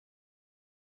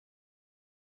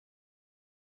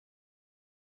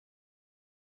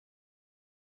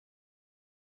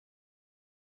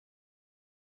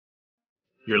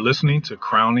You're listening to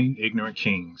Crowning Ignorant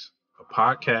Kings, a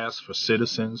podcast for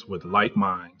citizens with like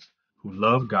minds who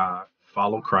love God,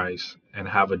 follow Christ, and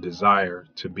have a desire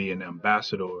to be an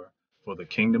ambassador for the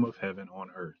kingdom of heaven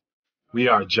on earth. We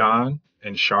are John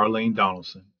and Charlene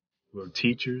Donelson. We're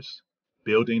teachers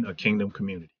building a kingdom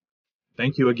community.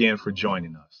 Thank you again for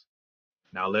joining us.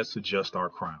 Now let's adjust our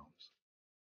crowns.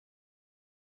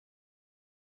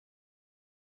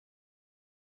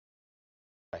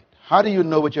 How do you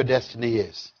know what your destiny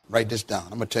is? Write this down.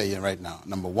 I'm going to tell you right now.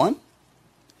 Number one,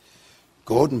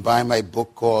 go out and buy my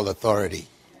book called Authority.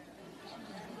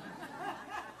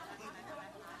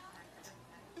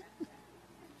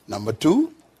 Number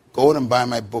two, go out and buy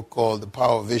my book called The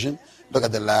Power of Vision. Look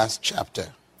at the last chapter.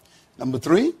 Number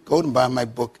three, go out and buy my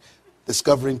book,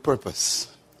 Discovering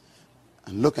Purpose.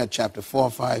 And look at chapter 4,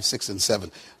 5, 6, and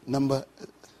 7. Number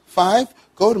 5,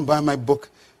 go out and buy my book,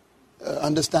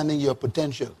 Understanding Your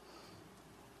Potential.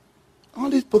 All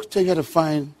these books tell you how to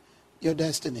find your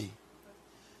destiny.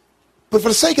 But for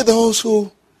the sake of those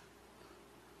who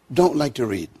don't like to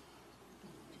read,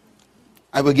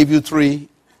 I will give you 3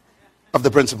 of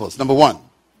the principles. Number 1,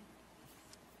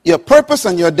 your purpose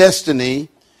and your destiny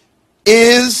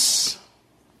is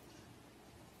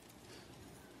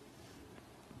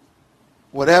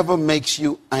whatever makes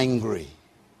you angry.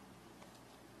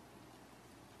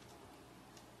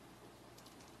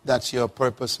 That's your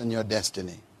purpose and your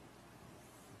destiny.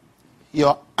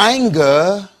 Your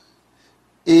anger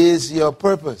is your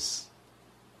purpose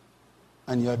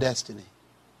and your destiny.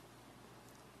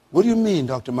 What do you mean,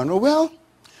 Dr. Munroe? Well,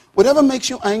 whatever makes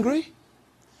you angry,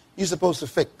 you're supposed to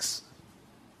fix.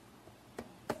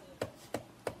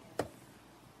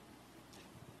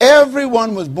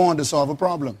 Everyone was born to solve a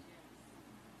problem.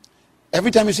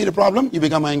 Every time you see the problem, you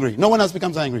become angry. No one else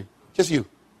becomes angry, just you.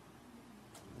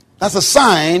 That's a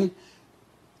sign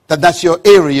that that's your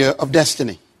area of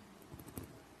destiny.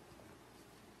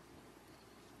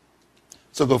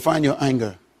 So go find your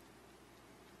anger.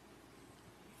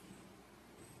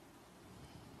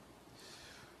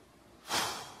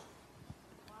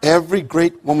 Every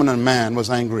great woman and man was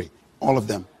angry. All of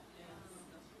them.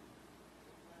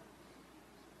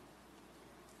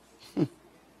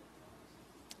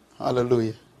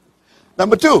 Hallelujah.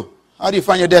 Number 2, how do you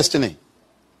find your destiny?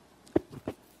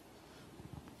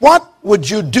 What would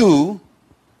you do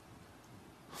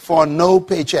for no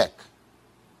paycheck?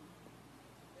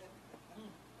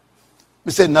 Let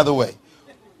me say it another way.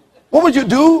 What would you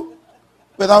do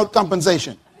without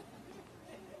compensation?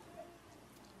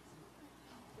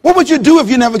 What would you do if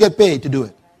you never get paid to do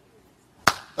it?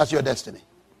 That's your destiny.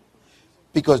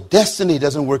 Because destiny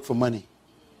doesn't work for money.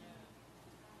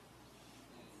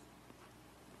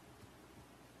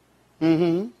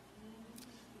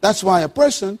 That's why a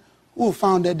person who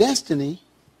found their destiny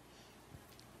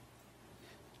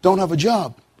don't have a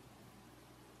job.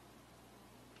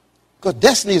 Because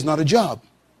destiny is not a job.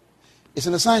 It's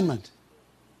an assignment.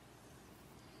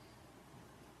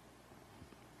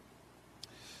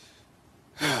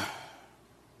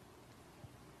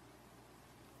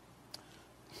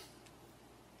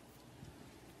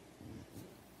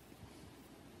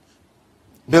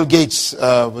 Bill Gates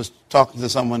was talking to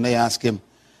someone. They asked him,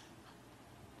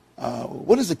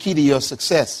 what is the key to your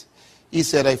success? He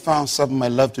said, I found something I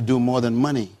love to do more than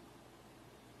money.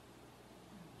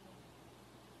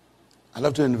 I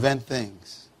love to invent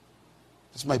things.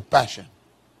 It's my passion.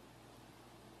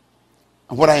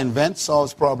 And what I invent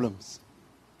solves problems.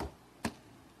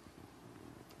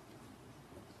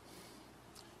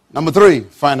 Number 3,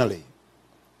 finally.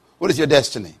 What is your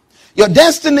destiny? Your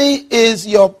destiny is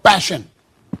your passion.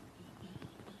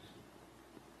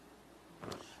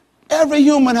 Every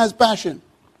human has passion.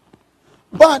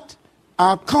 But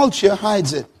our culture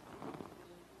hides it.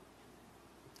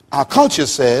 Our culture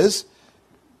says,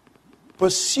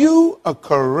 pursue a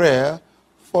career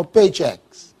for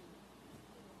paychecks,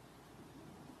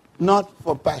 not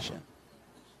for passion.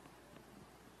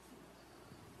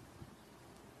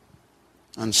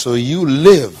 And so you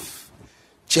live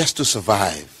just to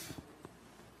survive,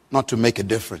 not to make a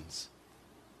difference.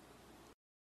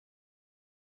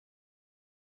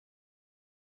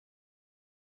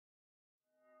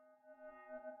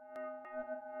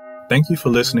 Thank you for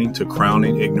listening to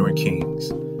Crowning Ignorant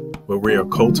Kings, where we are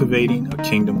cultivating a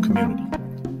kingdom community.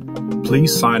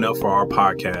 Please sign up for our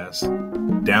podcast,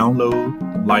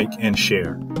 download, like, and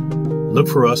share. Look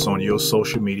for us on your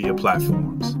social media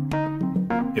platforms.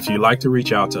 If you'd like to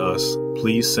reach out to us,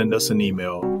 please send us an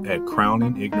email at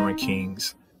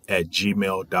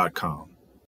crowningignorantkings@gmail.com.